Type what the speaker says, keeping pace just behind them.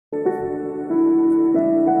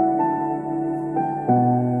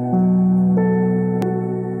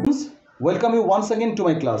Welcome you once again to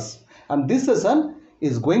my class. And this session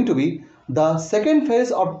is going to be the second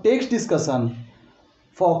phase of text discussion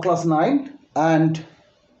for class 9 and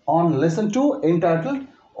on lesson 2 entitled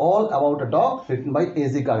All About a Dog written by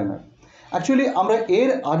A.J. Gardiner. Actually আমরা এর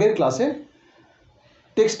আগের ক্লাসে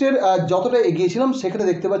টেক্সটের যতটা এগিয়েছিলাম সেখানে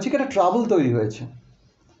দেখতে পাচ্ছি কি একটা ট্রাবল তৈরি হয়েছে।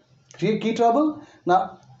 কি ট্রাবল না,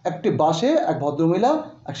 একটি বাসে এক ভদ্রমহিলা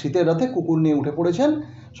এক শীতের রাতে কুকুর নিয়ে উঠে পড়েছেন,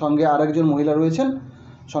 সঙ্গে আরেকজন মহিলা রয়েছেন,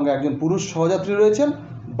 সঙ্গে একজন পুরুষ সহযাত্রী রয়েছেন।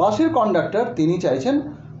 বাসের কন্ডাক্টর তিনি চাইছেন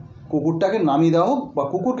কুকুরটাকে নামিয়ে দেওয়া হোক বা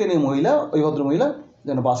কুকুরকে নিয়ে ওই ভদ্রমহিলা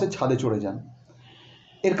যেন বাসের ছাদে চড়ে যান।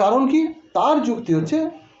 এর কারণ কি? তার যুক্তি হচ্ছে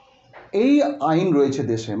এই আইন রয়েছে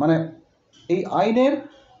দেশে, মানে এই আইনের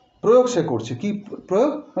প্রয়োগ সে করছে। কি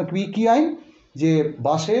প্রয়োগ? কি আইন? যে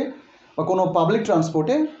বাসে বা কোনো পাবলিক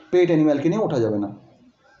ট্রান্সপোর্টে পেট অ্যানিম্যালকে নিয়ে ওঠা যাবে না।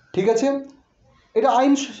 ঠিক আছে, এটা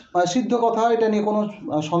আইন সিদ্ধ কথা, এটা নিয়ে কোনো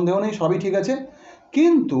সন্দেহ নেই, সবই ঠিক আছে।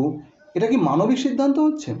 কিন্তু এটা কি মানবিক সিদ্ধান্ত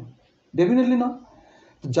হচ্ছে? ডেফিনেটলি না।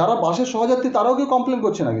 যারা বাসের সহযাত্রী তারাও কেউ কমপ্লেন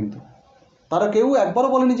করছে না, কিন্তু তারা কেউ একবারও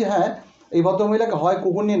বলেনি যে হ্যাঁ এই ভদ্রমহিলাকে হয়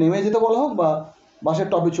কুকুর নিয়ে নেমে যেতে বলা হোক বা বাসের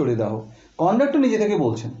টপে চড়িয়ে দেওয়া হোক। কন্ডাক্টর নিজে থেকে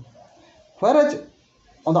বলছেন। হোয়ারাজ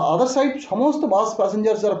অন দ্য আদার সাইড সমস্ত বাস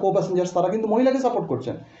প্যাসেঞ্জার্স যারা কো প্যাসেঞ্জার্স তারা কিন্তু মহিলাকে সাপোর্ট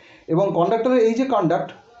করছেন, এবং কন্ডাক্টরের এই যে কন্ডাক্ট,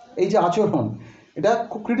 এই যে আচরণ, এটা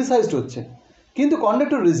খুব ক্রিটিসাইজড হচ্ছে। কিন্তু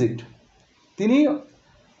কন্ডাক্টর রিজিক্ট, তিনি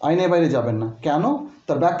আইনের বাইরে যাবেন না। কেন?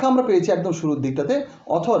 তার ব্যাখ্যা আমরা পেয়েছি একদম শুরুর দিকটাতে।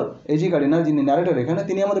 Author A.J. গার্ডিনার, যিনি ন্যারেটর এখানে,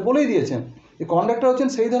 তিনি আমাদের বলেই দিয়েছেন যে কন্ডাক্টর হচ্ছেন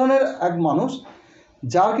সেই ধরনের এক মানুষ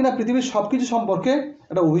যার কিনা পৃথিবীর সব কিছু সম্পর্কে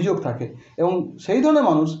একটা অভিযোগ থাকে, এবং সেই ধরনের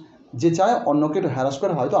মানুষ যে চায় অন্যকে একটু হ্যারাস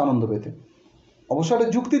করে হয়তো আনন্দ পেতে। অবশ্য একটা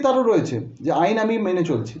যুক্তি তারও রয়েছে যে আইন আমি মেনে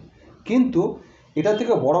চলছি, কিন্তু এটার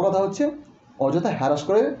থেকে বড় কথা হচ্ছে অযথা হ্যারাস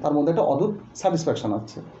করে তার মধ্যে একটা অদ্ভুত স্যাটিসফ্যাকশান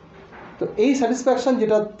আছে। তো এই স্যাটিসফ্যাকশান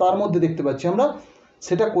যেটা তার মধ্যে দেখতে পাচ্ছি আমরা,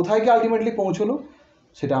 সেটা কোথায় গিয়ে আলটিমেটলি পৌঁছলো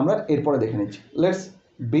সেটা আমরা এরপরে দেখে নিচ্ছি। Let's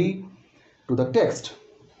be to the text.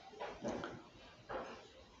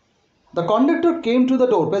 The conductor came to the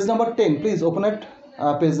door. Page number 10. Please open it.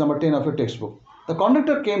 Page number 10 of your textbook. The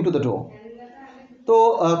conductor came to the door. তো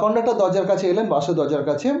কন্ডাক্টর দরজার কাছে এলেন, বাসের দরজার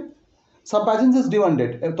কাছে। সাব প্যাসেঞ্জার্স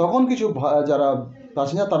ডিমান্ডেড, তখন কিছু যারা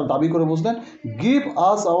প্যাসেঞ্জার তারা দাবি করে বসলেন, give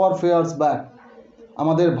us our fairs back,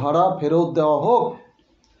 আমাদের ভাড়া ফেরত দেওয়া হোক।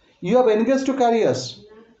 You have engage to carry আস,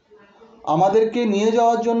 আমাদেরকে নিয়ে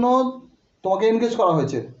যাওয়ার জন্য তোমাকে এনগেজ করা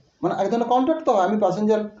হয়েছে। মানে এক ধরনের কন্ট্রাক্ট তো হয়, আমি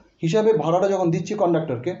প্যাসেঞ্জার হিসাবে ভাড়াটা যখন দিচ্ছি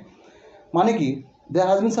কন্ডাক্টরকে, মানে কি there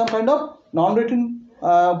has been some kind of non written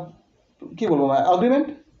কী বলবো অ্যাগ্রিমেন্ট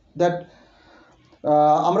দ্যাট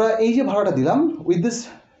আমরা এই যে ভাড়াটা দিলাম, with this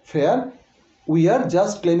fair we are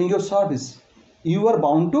just claiming your service, you are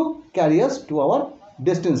bound to carry us to our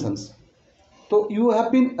destinations. তো you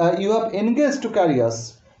have engage to carry us,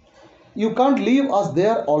 you can't leave us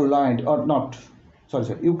there all night or not,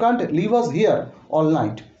 sorry you can't leave us here all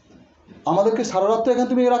night, আমাদেরকে সারা রাত তো এখানে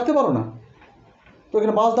তুমি রাখতে পারো না। তো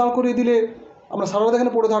এখানে বাস দাঁড় করিয়ে দিলে আমরা সারা রাত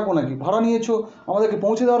এখানে পড়ে থাকবো নাকি? ভাড়া নিয়েছো, আমাদেরকে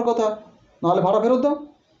পৌঁছে দেওয়ার কথা, নাহলে ভাড়া ফেরত দাও।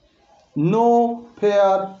 নো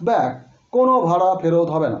ফেয়ার ব্যাক, কোনো ভাড়া ফেরত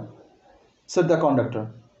হবে না, সেড দ্য কন্ডাক্টর।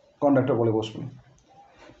 কন্ডাক্টর বলে বসবেন।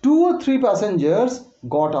 2 or 3 passengers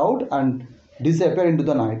got out and disappear into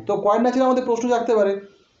the night. তো কয়েক ন্যাচারালি আমাদের প্রশ্ন জাগতে পারে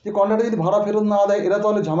যে কন্ডাক্টর যদি ভাড়া ফেরত না দেয় এরা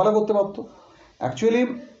তাহলে ঝামেলা করতে পারতো। অ্যাকচুয়ালি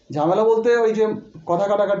ঝামেলা বলতে ওই যে কথা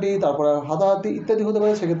কাটাকাটি, তারপরে হাতাহাতি ইত্যাদি হতে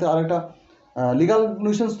পারে, সেক্ষেত্রে আরেকটা লিগাল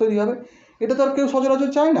নিউসেন্স তৈরি হবে। এটা তো আর কেউ সচরাচর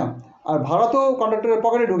চায় না। আর ভাড়া তো কন্ডাক্টরের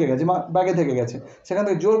পকেটে ঢুকে গেছে, ব্যাগে থেকে গেছে, সেখান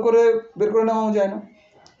থেকে জোর করে বের করে নেওয়াও যায় না।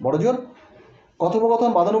 বড় জোর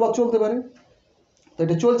কথোপকথন বাদানুবাদ চলতে পারে। তো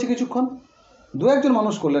এটা চলছে কিছুক্ষণ। দু একজন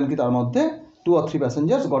মানুষ করলেন কি তার মধ্যে, 2 or 3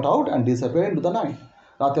 passengers got out and disappear into the night,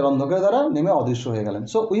 রাতের অন্ধকারে তারা নেমে অদৃশ্য হয়ে গেলেন।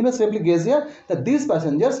 So we may safely gauge here that this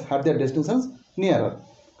passengers had there destinations নিয়ারার,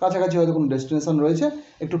 কাছাকাছি হয়তো কোনো ডেস্টিনেশন রয়েছে,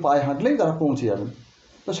 একটু পায়ে হাঁটলেই তারা পৌঁছে যাবেন।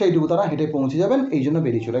 তো সেইটুকু তারা হেঁটে পৌঁছে যাবেন, এই জন্য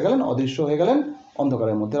বেরিয়ে চলে গেলেন, অদৃশ্য হয়ে গেলেন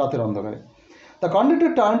অন্ধকারের মধ্যে, রাতের অন্ধকারে। The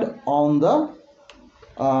conductor turned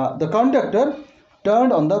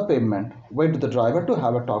on the pavement, went to the driver to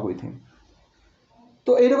have a talk with him.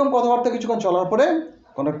 তো এইরকম কথাবার্তা কিছুক্ষণ চলার পরে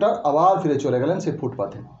কন্ডাক্টর আবার ফিরে চলে গেলেন সেই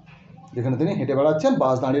ফুটপাথে যেখানে তিনি হেঁটে বেড়াচ্ছেন।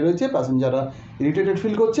 বাস দাঁড়িয়ে রয়েছে, প্যাসেঞ্জাররা ইরিটেটেড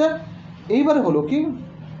ফিল করছে। এইবারে হলো কি,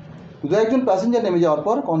 দু একজন প্যাসেঞ্জার নেমে যাওয়ার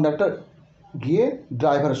পর কন্ডাক্টর গিয়ে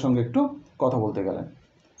ড্রাইভারের সঙ্গে একটু কথা বলতে গেলেন।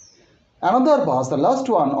 Another bus, the last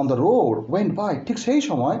one on the road, went by. ঠিক সেই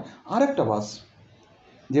সময় আরেকটা বাস,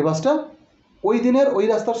 যে বাসটা ওই দিনের ওই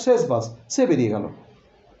রাস্তার শেষ বাস, সে বেরিয়ে গেল।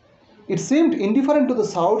 ইট seemed indifferent to the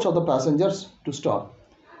sounds of the passengers to stop.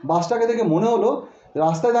 বাসটাকে দেখে মনে হলো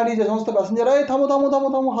রাস্তায় দাঁড়িয়ে যে সমস্ত প্যাসেঞ্জার এই থামো থামো থামো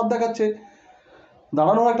থামো হাত দেখাচ্ছে,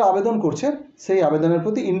 দাঁড়ানোর একটা আবেদন করছে, সেই আবেদনের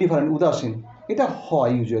প্রতি ইনডিফারেন্ট, উদাসীন। এটা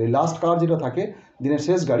হয় ইউজুয়ালি লাস্ট কার যেটা থাকে, দিনের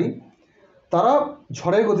শেষ গাড়ি, তারা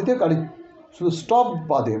ঝড়ের গতিতে গাড়ি শুধু স্টপ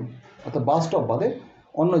বাদে অর্থাৎ বাস স্টপ বাদে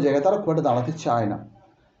অন্য জায়গায় তারা খুব একটা দাঁড়াতে চায় না।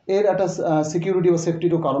 এর একটা সিকিউরিটি বা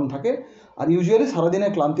সেফটিরও কারণ থাকে। আর ইউজুয়ালি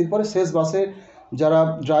সারাদিনের ক্লান্তির পরে শেষ বাসে যারা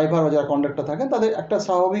ড্রাইভার বা যারা কন্ডাক্টর থাকেন তাদের একটা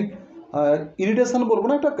স্বাভাবিক ইরিটেশন বলবো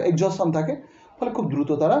না, একটা এক্সস্টন থাকে, ফলে খুব দ্রুত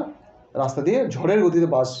তারা রাস্তা দিয়ে ঝড়ের গতিতে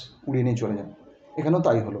বাস উড়িয়ে নিয়ে চলে যায়। এখানেও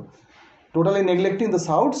তাই হলো। Totally neglecting the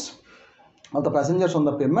sounds of the passengers on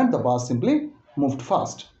the pavement, the bus simply moved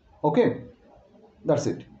fast. Okay, that's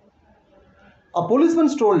it. A policeman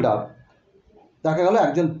strolled up. দেখা গেল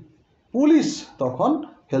একজন পুলিশ তখন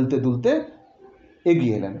হেলতে দুলতে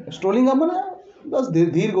এগিয়ে এলেন। স্ট্রোলিং আপ মানে বাস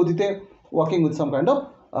ধীর গতিতে, walking with some kind of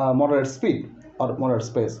moderate speed or moderate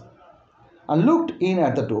space, and looked in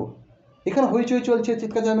at the door. এখানে হইচই চলছে,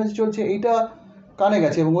 চিৎকার চেঁচামেচি চলছে, এইটা কানে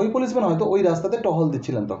গেছে এবং ওই পুলিশম্যান হয়তো ওই রাস্তাতে টহল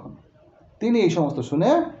দিচ্ছিলেন তখন। তিনি এই সমস্ত শুনে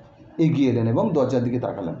এগিয়ে এলেন এবং দরজার দিকে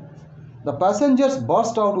তাকালেন। The passengers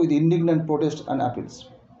burst out with ইন্ডিগন্যান্ট protest and appeals.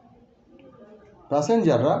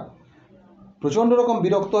 প্যাসেঞ্জাররা প্রচণ্ড রকম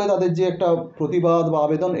বিরক্ত হয়ে তাদের যে একটা প্রতিবাদ বা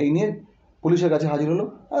আবেদন এই নিয়ে পুলিশের কাছে হাজির হলো,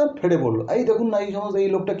 ফেটে পড়লো, এই দেখুন না এই সমস্ত, এই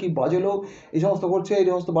লোকটা কি বাজে লোক, এই সমস্ত করছে, এই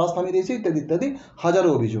সমস্ত বাস থামিয়ে দিয়েছে, ইত্যাদি ইত্যাদি হাজারো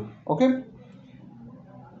অভিযোগ। ওকে,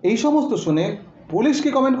 এই সমস্ত শুনে পুলিশ কি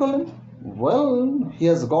কমেন্ট করলেন? Well, he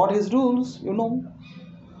has got his rules, you know.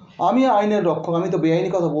 আমি আইনের রক্ষক, আমি তো বেআইনি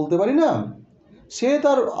কথা বলতে পারি না, সে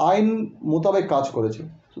তার আইন মোতাবেক কাজ করেছে,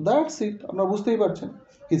 সো দ্যাটস ইট। আপনারা বুঝতেই পারছেন,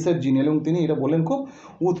 হি সেড জিনিয়াল, এবং তিনি এটা বললেন খুব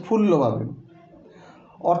উৎফুল্লভাবে।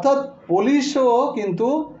 অর্থাৎ পুলিশও কিন্তু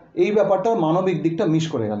এই ব্যাপারটার মানবিক দিকটা মিস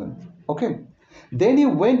করে গেলেন। ওকে, দেন he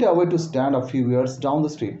went away to stand a few years down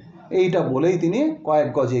the street. এইটা বলেই তিনি কয়েক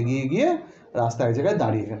গজ এগিয়ে গিয়ে রাস্তায় এক জায়গায়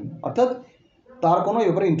দাঁড়িয়ে গেলেন। অর্থাৎ তার কোনো এই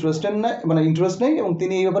ব্যাপারে ইন্টারেস্ট নেই এবং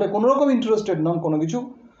তিনি এই ব্যাপারে কোনো রকম ইন্টারেস্টেড নন কোনো কিছু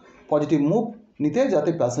পজিটিভ মুভ নিতে, যাতে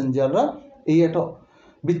প্যাসেঞ্জাররা এই একটা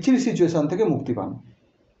বিচ্ছিরি সিচুয়েশান থেকে মুক্তি পান।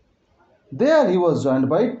 দেয়ার হি ওয়াজ জয়েন্ড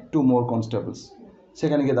বাই 2 more কনস্টেবলস।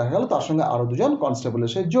 সেখানে গিয়ে দেখা গেল তার সঙ্গে আরও 2 জন কনস্টেবল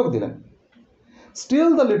এসে যোগ দিলেন। Still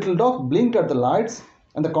the little dog ব্লিঙ্কড at the lights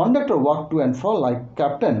and the conductor walk two and ফ্রো like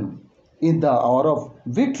captain in the our of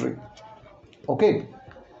victory. ওকে,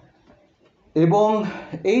 এবং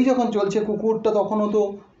এই যখন চলছে, কুকুরটা তখনও তো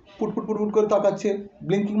পুটপুট পুটপুট করে তাকাচ্ছে,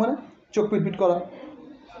 ব্লিঙ্কিং মানে চোখ পিটপিট করা,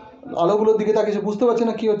 আলোগুলোর দিকে তাকিয়ে বুঝতে পারছে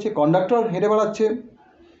না কী হচ্ছে। কন্ডাক্টর হেঁটে বেড়াচ্ছে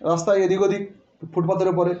রাস্তায় এদিক ওদিক ফুটপাথের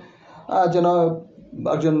ওপরে, যেন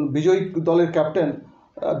একজন বিজয়ী দলের ক্যাপ্টেন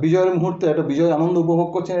বিজয়ের মুহূর্তে একটা বিজয় আনন্দ উপভোগ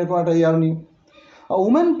করছেন, এরকম একটা ইয়ার নিয়ে।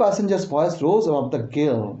 Women passengers voice rose above the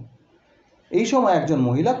গেল। এই সময় একজন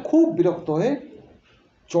মহিলা খুব বিরক্ত হয়ে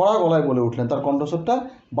চড়া গলায় বলে উঠলেন, তার কণ্ঠস্বরটা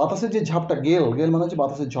বাতাসের যে ঝাপটা, গেল মানে হচ্ছে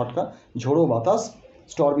বাতাসের ঝটকা, ঝোড়ো বাতাস,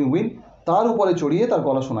 স্টর্মি উইন্ড, তার উপরে চড়িয়ে তার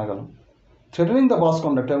গলা শোনা গেল। থ্রেটেনিং দ্য বাস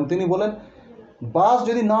কন্ডাক্টর, এবং তিনি বলেন বাস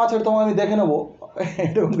যদি না ছেড়ে তোমায় আমি দেখে নেবো,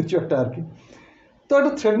 এরকম কিছু একটা আর কি। তো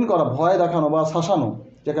এটা থ্রেটেন করা, ভয় দেখানো বা শাসানো,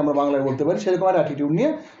 যাকে আমরা বাংলায় বলতে পারি, সেরকম একটা অ্যাটিটিউড নিয়ে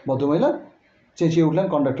ভদ্রমহিলা চেঁচিয়ে উঠলেন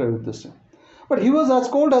কন্ডাক্টরের উদ্দেশ্যে। But he was as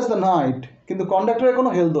cold as the night. কিন্তু কন্ডাক্টরের কোনো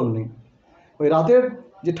হেলদোল নেই, ওই রাতের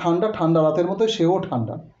যে ঠান্ডা রাতের মতো সেও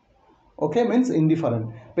ঠান্ডা। ওকে, means indifferent,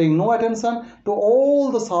 paying no attention to all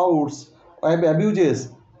the sounds abuses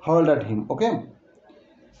হার্লড at him. Okay,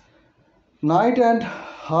 night and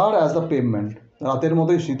hard as the pavement, রাতের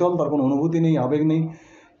মতোই শীতল, তার কোনো অনুভূতি নেই, আবেগ নেই,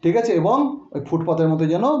 ঠিক আছে, এবং ওই ফুটপাথের মতো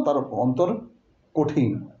যেন তার অন্তর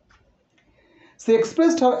কঠিন। সে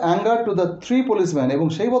expressed her anger to the 3 policemen, এবং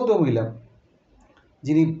সেই ভদ্র মহিলা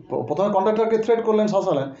যিনি প্রথমে কন্ডাক্টরকে থ্রেট করলেন,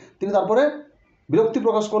 শাসালেন, তিনি তারপরে বিরক্তি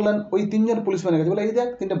প্রকাশ করলেন ওই 3 জন পুলিশম্যানের কাছে, বলে এই দেখ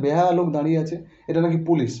 3টা বেহায়া লোক দাঁড়িয়ে আছে, এটা নাকি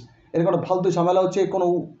পুলিশ, এরকম একটা ফালতু ঝামেলা হচ্ছে,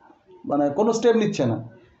 কোনো স্টেপ নিচ্ছে না।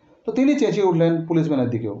 তো তিনি চেঁচিয়ে উঠলেন পুলিশম্যানের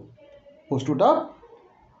দিকেও, হু stood up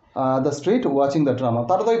the street watching the drama.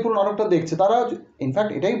 তারা তো এই পুরো নাটকটা দেখছে। তারা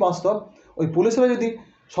ইনফ্যাক্ট এটাই বাস্তব, ওই পুলিশরা যদি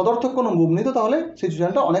সদর্থক কোনো মুভ নিত তাহলে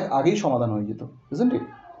সিচুয়েশনটা অনেক আগেই সমাধান হয়ে যেত, isn't it?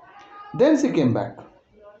 Then she came back.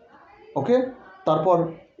 ওকে, তারপর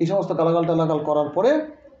এই সমস্ত গালাগাল করার পরে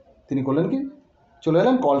তিনি করলেন কি, চলে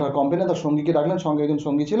এলেন, কল্ড হার কম্পেনি, তার সঙ্গীকে ডাকলেন, সঙ্গে একজন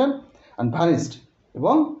সঙ্গী ছিলেন, অ্যান্ড ভ্যানিস্ট,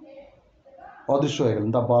 এবং অদৃশ্য হয়ে গেলেন।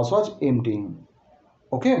 The bus was emptying.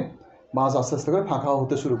 ওকে, বাস আস্তে আস্তে করে ফাঁকা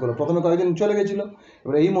হতে শুরু করলো। প্রথমে কয়েকজন চলে গেছিলো,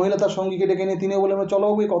 এবার এই মহিলা তার সঙ্গীকে ডেকে নিয়ে তিনিও বললেন, চলো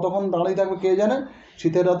বাবু, কতক্ষণ দাঁড়িয়ে থাকবে কে জানে,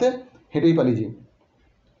 শীতের রাতে হেঁটেই পালিয়ে যাই,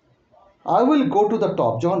 I will go to the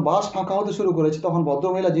top. যখন বাস ফাঁকা হতে শুরু করেছে তখন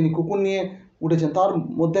ভদ্রমহিলা যিনি কুকুর নিয়ে উঠেছেন তার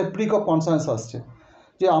মধ্যে প্রিক অফ কনসার্নস আসছে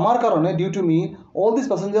যে আমার কারণে, due to me, all this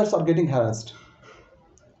passengers are getting harassed.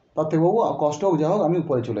 তার থেকে বাবু কষ্ট হোক যা হোক, আমি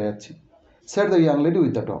উপরে চলে যাচ্ছি। Set the young lady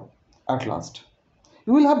with the top. At last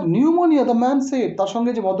you will have pneumonia, the man said. তার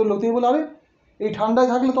সঙ্গে যে ভদ্রলোক তিনি বলে, আরে এই ঠান্ডায়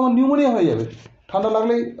থাকলে তোমার নিউমোনিয়া হয়ে যাবে, ঠান্ডা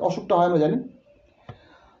লাগলেই অসুখটা হয়, আমরা জানি।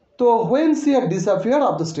 তো when she had disappear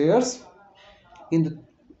up the stairs, কিন্তু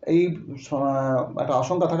এই একটা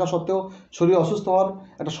আশঙ্কা থাকা সত্ত্বেও, শরীর অসুস্থ হওয়ার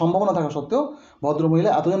একটা সম্ভাবনা থাকা সত্ত্বেও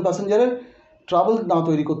ভদ্রমহিলা এতজন প্যাসেঞ্জারের ট্রাবল না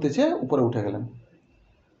তৈরি করতে চেয়ে উপরে উঠে গেলেন।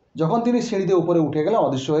 যখন তিনি সিঁড়ি দিয়ে উপরে উঠে গেলেন,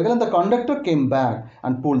 অদৃশ্য হয়ে গেলেন, the conductor came back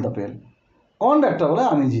and pull the bell. Conductor বলে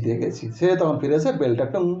আমি জিতে গেছি। সে তখন ফিরে এসে বেলটা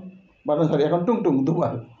টুং, এখন টুং টুং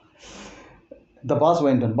দুবার। দ্য বাস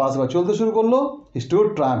ওয়েন্ট অন, বাস চলতে শুরু করলো। হি স্টুড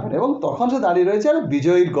ট্রাম্পেড, এবং তখন সে দাঁড়িয়ে রয়েছে আর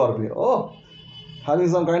বিজয়ীর গর্বে। ও having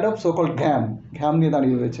some kind of so called ঘ্যাম নিয়ে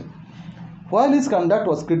দাঁড়িয়ে রয়েছে। While his conduct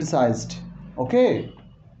was criticised okay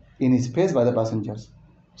in his face by the passengers.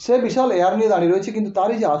 Say Vishal air নিয়ে দাঁড়িয়ে রয়েছে, কিন্তু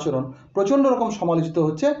তারই যে আচরণ প্রচণ্ড রকম সমালোচিত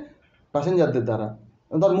হচ্ছে প্যাসেঞ্জারদের দ্বারা।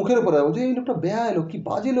 তার মুখের উপরে বলছে এই লোকটা বেহায় লোক, কি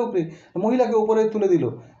বাজে লোক রে, মহিলাকে উপরে তুলে দিল,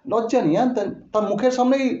 লজ্জা নিয়ে। তার মুখের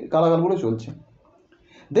সামনেই গালাগালগুলো চলছে।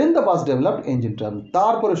 দেন the bus developed engine trouble.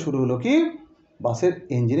 তারপরে শুরু হলো কি, বাসের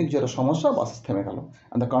ইঞ্জিনে কিছু একটা সমস্যা, বাস থেমে গেল।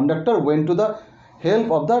 And the conductor went to the help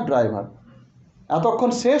of the driver. এতক্ষণ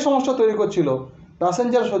সে সমস্যা তৈরি করছিল,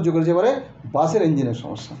 প্যাসেঞ্জার সহ্য করেছে এবারে বাসের ইঞ্জিনের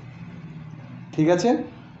সমস্যা। ঠিক আছে,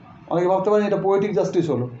 অনেকে ভাবতে পারেন এটা পোয়েটিক জাস্টিস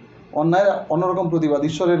হলো, অন্যায়ের অন্যরকম প্রতিবাদ,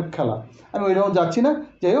 ঈশ্বরের খেলা। আমি ওই রকম যাচ্ছি না।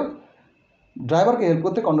 যাই হোক, ড্রাইভারকে হেল্প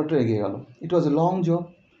করতে কন্ডাক্টর এগিয়ে গেল। ইট ওয়াজ এ লং জব,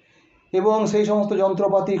 এবং সেই সমস্ত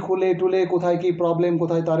যন্ত্রপাতি খুলে টুলে কোথায় কী প্রবলেম,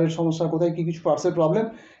 কোথায় তারের সমস্যা, কোথায় কী কিছু পার্টসের প্রবলেম,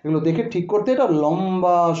 এগুলো দেখে ঠিক করতে এটা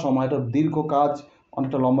লম্বা সময়, এটা দীর্ঘ কাজ,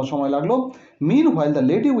 অনেকটা লম্বা সময় লাগলো। মিন while the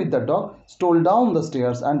lady with the dog stole down the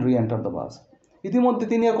stairs and রি এন্টার দ্য বাস। ইতিমধ্যে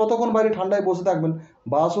তিনি আর কতক্ষণ বাইরে ঠান্ডায় বসে থাকবেন,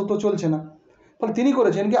 বাসও তো চলছে না। ফলে তিনি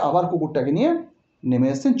করেছেন কি, আবার কুকুরটাকে নিয়ে নেমে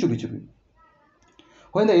এসছেন চুপি চুপি।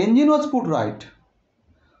 When the engine was put right,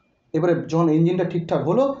 এবারে যখন ইঞ্জিনটা ঠিকঠাক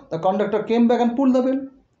হলো, the conductor came back and pull the bell.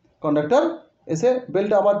 Conductor এসে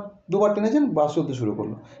বেলটা আবার দুবার টেনেছেন, বাস চলতে শুরু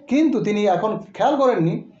করলো। কিন্তু তিনি এখন খেয়াল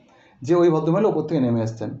করেননি যে ওই ভদ্রমহিলা ওপর থেকে নেমে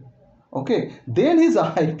এসছেন। ওকে, দেন his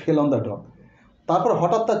eye fail on the dog. তারপর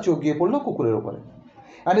হঠাৎ তার চোখ গিয়ে পড়লো কুকুরের ওপরে।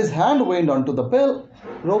 And his hand went on to the bell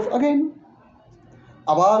rope again.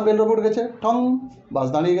 আবার বেল রোপ উঠে গেছে, ঠং, বাস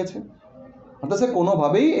দাঁড়িয়ে গেছে। অর্থাৎ সে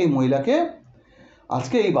কোনোভাবেই এই মহিলাকে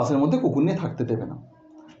আজকে এই বাসের মধ্যে কুকুর নিয়ে থাকতে দেবে না।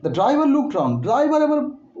 The driver look round, driver এবার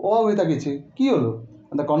অবাক হয়ে তাকিয়েছে, কী হলো?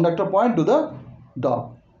 The conductor point to the dog.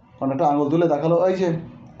 Conductor আঙুল তুলে দেখালো, এই যে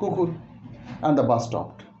কুকুর। অ্যান্ড দ্য বাস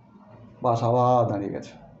স্টপড, বাস আবার দাঁড়িয়ে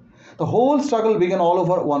গেছে। The whole struggle begin all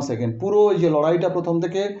over 1 second. পুরো এই যে লড়াইটা প্রথম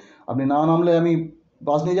থেকে, আপনি না নামলে আমি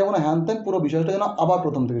বাস নিয়ে যাবো না, হ্যান ত্যান, পুরো বিষয়টা যেন আবার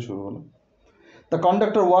প্রথম থেকে শুরু হলো। The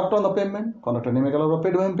conductor worked on the pavement. Conductor নেমে গেল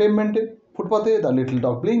পেভমেন্টে, ফুটপাতে। The little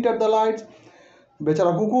dog ব্লিঙ্কড at the lights.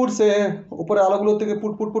 বেচারা কুকুর সে উপরে আলোগুলোর থেকে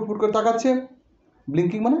পুট পুট পুট পুট করে তাকাচ্ছে।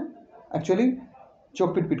 ব্লিঙ্কিং মানে অ্যাকচুয়ালি চোখ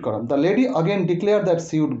পিটপিট করা। The lady again declare that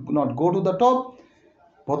she would not go to the top.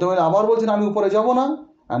 ভদ্রমহিলা আবার বলছেন আমি উপরে যাব না।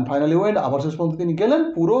 অ্যান্ড ফাইনালি ওয়েন্ট, আবার শেষ পর্যন্ত তিনি গেলেন।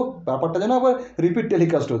 পুরো ব্যাপারটা যেন আবার রিপিট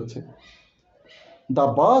টেলিকাস্ট হচ্ছে। The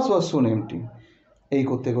bus was soon MT. এই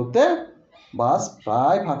করতে করতে বাস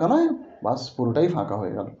প্রায় ফাঁকা নয়, বাস পুরোটাই ফাঁকা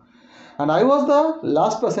হয়ে গেল। And I was the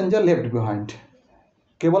last passenger left behind.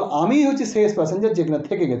 কেবল আমিই হচ্ছে শেষ প্যাসেঞ্জার যেখানে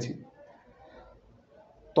থেকে গেছি।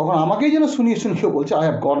 তখন আমাকেই যেন শুনিয়ে বলছে, I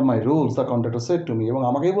have got my rules, the conductor said to me. এবং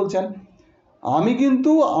আমাকেই বলছেন আমি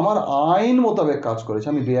কিন্তু আমার আইন মোতাবেক কাজ করেছি,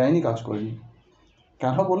 আমি বেআইনি কাজ করিনি।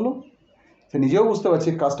 কেন বললো? সে নিজেও বুঝতে পারছে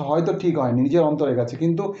কাজটা হয়তো ঠিক হয়নি, নিজের অন্তরে গেছে,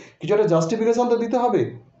 কিন্তু কিছু একটা জাস্টিফিকেশন তো দিতে হবে।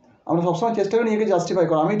 আমরা সবসময় চেষ্টা করি নিজেকে জাস্টিফাই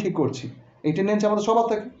করা, আমি ঠিক করছি, এই টেন্ডেন্সি আমাদের সবার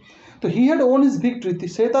থাকে। তো he had won his victory,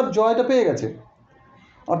 সে তার জয়টা পেয়ে গেছে।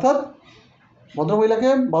 অর্থাৎ ভদ্রমহিলাকে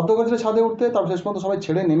বাধ্য করেছিল ছাদে উঠতে, তারপর শেষ পর্যন্ত সবাই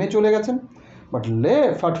ছেড়ে নেমে চলে গেছেন।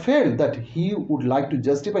 But felt that he would like to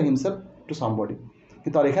justify himself to somebody.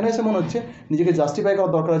 কিন্তু আর এখানে এসে মনে হচ্ছে নিজেকে জাস্টিফাই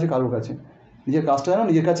করার দরকার আছে কারোর কাছে। নিজের কাজটা যেন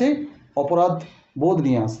নিজের কাছেই অপরাধ বোধ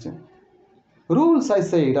নিয়ে আসছে। Rules I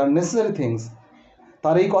said R necessary things.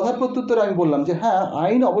 তার এই কথার প্রত্যুত্তরে আমি বললাম যে হ্যাঁ,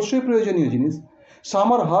 আইন অবশ্যই প্রয়োজনীয় জিনিস। সাম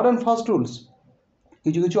আর হার্ড অ্যান্ড ফাস্ট রুলস।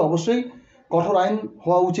 কিছু কিছু অবশ্যই কঠোর আইন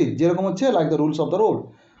হওয়া উচিত, যেরকম হচ্ছে like the rules of the road.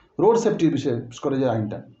 Road সেফটির বিশেষ করে যে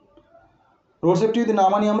আইনটা, রোড সেফটি যদি না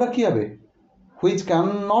মানি আমরা কী হবে? Which can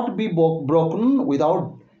not be broken without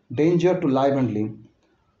danger to life and leave.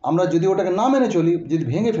 আমরা যদি ওটাকে না মেনে চলি, যদি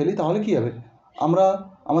ভেঙে ফেলি, তাহলে কী হবে? আমরা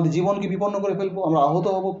আমাদের জীবনকে বিপন্ন করে ফেলবো, আমরা আহত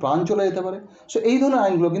হব, প্রাণ চলে যেতে পারে। সো এই ধরনের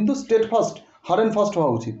আইনগুলো কিন্তু state first, hard and fast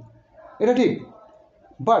হওয়া উচিত, এটা ঠিক।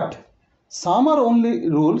 But some R only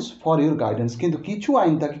rules for your guidance. কিন্তু কিছু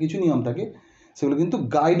আইন থাকে, কিছু নিয়ম থাকে, সেগুলো কিন্তু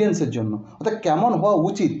গাইডেন্সের জন্য, অর্থাৎ কেমন হওয়া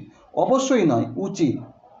উচিত, অবশ্যই নয়, উচিত,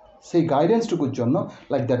 সেই গাইডেন্সটুকুর জন্য।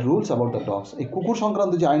 Like that rules about the dogs. এই কুকুর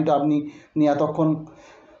সংক্রান্ত যে আইনটা আপনি নিয়ে এতক্ষণ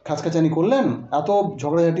খাঁচখাচানি করলেন, এত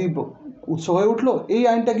ঝগড়াঝাটি উৎস হয়ে উঠলো, এই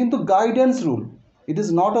আইনটা কিন্তু guidance rule. It is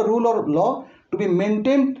not a rule or law two be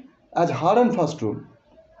maintained as hard and fast rule.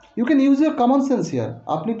 You can use your common sense here.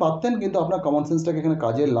 আপনি পারতেন কিন্তু আপনার কমন সেন্সটাকে এখানে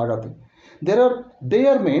কাজে লাগাতে। they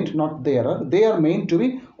are meant, not they are meant to be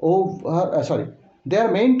they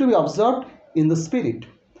are meant to be observed in the spirit.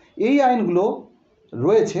 এই আইনগুলো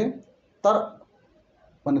রয়েছে তার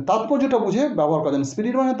মানে তাৎপর্যটা বুঝে ব্যবহার করা যায়।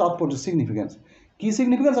 স্পিরিট মানে তাৎপর্য, সিগনিফিক্যান্স। কী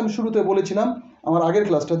সিগনিফিক্যান্স আমি শুরুতে বলেছিলাম আমার আগের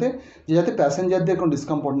ক্লাসটাতে, যে যাতে প্যাসেঞ্জারদের কোনো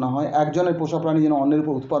ডিসকমফোর্ট না হয়, একজনের পোষা প্রাণী যেন অন্যের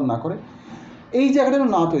উপর উৎপাদ না করে, এই জায়গাটা যেন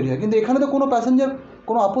না তৈরি হয়। কিন্তু এখানে তো কোনো প্যাসেঞ্জার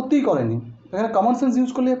কোনো আপত্তিই করেনি, এখানে কমন সেন্স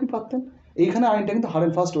ইউজ করলে আপনি পারতেন। এইখানে আইনটা কিন্তু হার্ড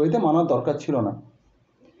অ্যান্ড ফাস্ট ওয়েতে মানার দরকার ছিল না,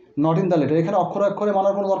 নট ইন দ্য লেটার। এখানে অক্ষরে অক্ষরে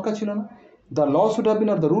মানার কোনো দরকার ছিল না। The law should have been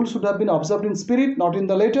or the rule should have been observed in spirit, not in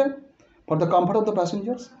the letter, for the comfort of the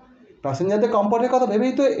passengers. প্যাসেঞ্জারদের কমফর্টের কথা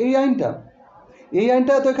ভেবেই তো এই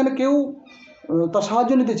আইনটা তো এখানে কেউ তার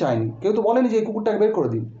সাহায্য নিতে চায়নি, কেউ তো বলেনি যে এই কুকুরটাকে বের করে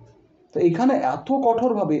দিন। তো এইখানে এত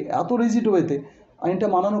কঠোরভাবে, এত রিজিড ওয়েতে আইনটা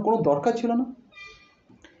মানানোর কোনো দরকার ছিল না।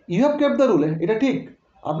 You have kept the rule, এটা ঠিক,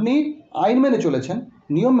 আপনি আইন মেনে চলেছেন,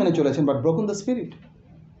 নিয়ম মেনে চলেছেন, but broken the spirit.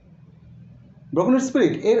 Broken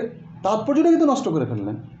spirit এর তাৎপর্যটা কিন্তু নষ্ট করে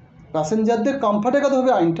ফেললেন। প্যাসেঞ্জারদের কমফর্টের কথা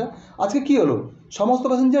হবে আইনটা। আজকে কী হলো, সমস্ত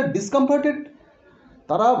প্যাসেঞ্জার ডিসকমফর্টেড,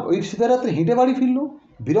 তারা ওই শীতের রাত্রে হেঁটে বাড়ি ফিরলো,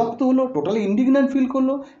 বিরক্ত হলো, টোটালি ইন্ডিগনেন্ট ফিল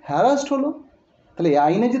করলো, হ্যারাসড হলো। তাহলে এই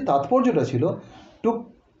আইনের যে তাৎপর্যটা ছিল to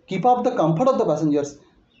keep up the comfort of the passengers,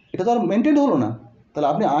 এটা তো আর মেনটেন হলো না। তাহলে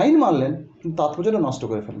আপনি আইন মানলেন কিন্তু তাৎপর্যটা নষ্ট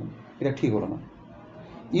করে ফেললেন, এটা ঠিক হলো না।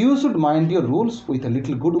 You should mind your rules with a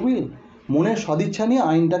little good will, মনের সদিচ্ছা নিয়ে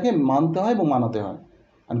আইনটাকে মানতে হয় এবং মানাতে হয়।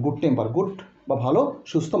 অ্যান্ড গুড টেম্পার, গুড বা ভালো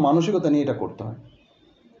সুস্থ মানসিকতা নিয়ে এটা করতে হয়।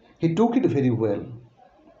 হি টুক ইট ভেরি ওয়েল,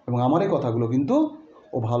 এবং আমার এই কথাগুলো কিন্তু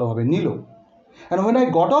ও ভালোভাবে নিল। And when I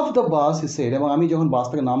got off the bus he said, এবং আমি যখন বাস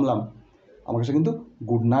থেকে নামলাম আমাকে সে কিন্তু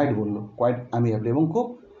গুড নাইট বললো, কোয়াইট অ্যামিয়েবলি, এবং খুব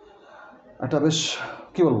একটা বেশ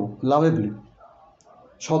কী বলবো লাভেবলি,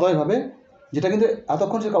 সদয়ভাবে, যেটা কিন্তু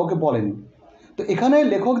এতক্ষণ সে কাউকে বলেনি। তো এখানে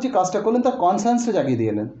লেখক যে কাজটা করলেন তার কনসার্নসটা জাগিয়ে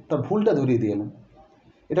দিয়ে এলেন, তার ভুলটা ধরিয়ে দিয়ে এলেন।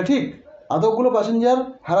 এটা ঠিক, এতগুলো প্যাসেঞ্জার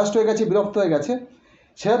হ্যারাস্ট হয়ে গেছে, বিরক্ত হয়ে গেছে,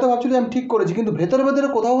 সেটা তো ভাবছিল আমি ঠিক করেছি, কিন্তু ভেতরে ভেতরে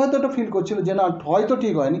কোথাও হয়তো একটা ফিল করছিল যে না হয়তো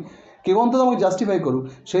ঠিক হয়নি, কেউ অন্তত আমাকে জাস্টিফাই করুক।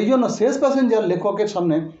 সেই জন্য শেষ প্যাসেঞ্জার লেখকের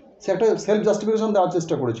সামনে সে একটা সেলফ জাস্টিফিকেশন দেওয়ার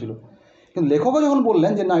চেষ্টা করেছিল। কিন্তু লেখকও যখন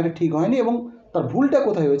বললেন যে না এটা ঠিক হয়নি এবং তার ভুলটা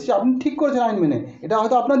কোথায় হয়েছে, আপনি ঠিক করেছেন আইন মেনে, এটা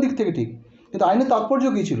হয়তো আপনার দিক থেকে ঠিক, কিন্তু আইনের তাৎপর্য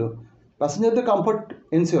কী ছিল? প্যাসেঞ্জারদের কমফর্ট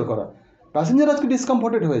এনশিওর করা। প্যাসেঞ্জার আজকে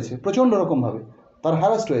ডিসকমফর্টেড হয়েছে প্রচণ্ড রকমভাবে, তার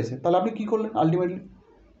হ্যারাস্ট হয়েছে, তাহলে আপনি কী করলেন আলটিমেটলি?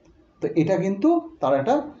 তো এটা কিন্তু তার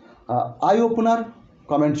একটা আই ওপেনার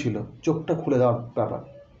কমেন্ট ছিল, চোখটা খুলে দেওয়ার ব্যাপার।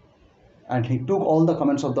 And he took all the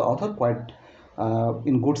comments of the author quite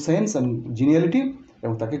in good sense and জিনিয়ালিটি,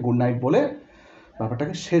 এবং তাকে গুড নাইট বলে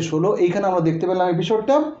ব্যাপারটাকে শেষ হলো। এইখানে আমরা দেখতে পেলাম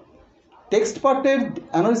এপিসোডটা। টেক্সট পার্টের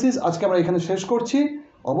অ্যানালিসিস আজকে আমরা এখানে শেষ করছি।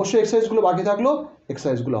 অবশ্যই এক্সারসাইজগুলো বাকি থাকলো,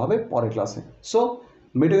 এক্সারসাইজগুলো হবে পরের ক্লাসে। So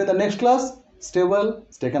meet you in the next class. Stay well,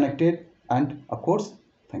 stay connected, and of course,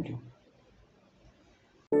 thank you.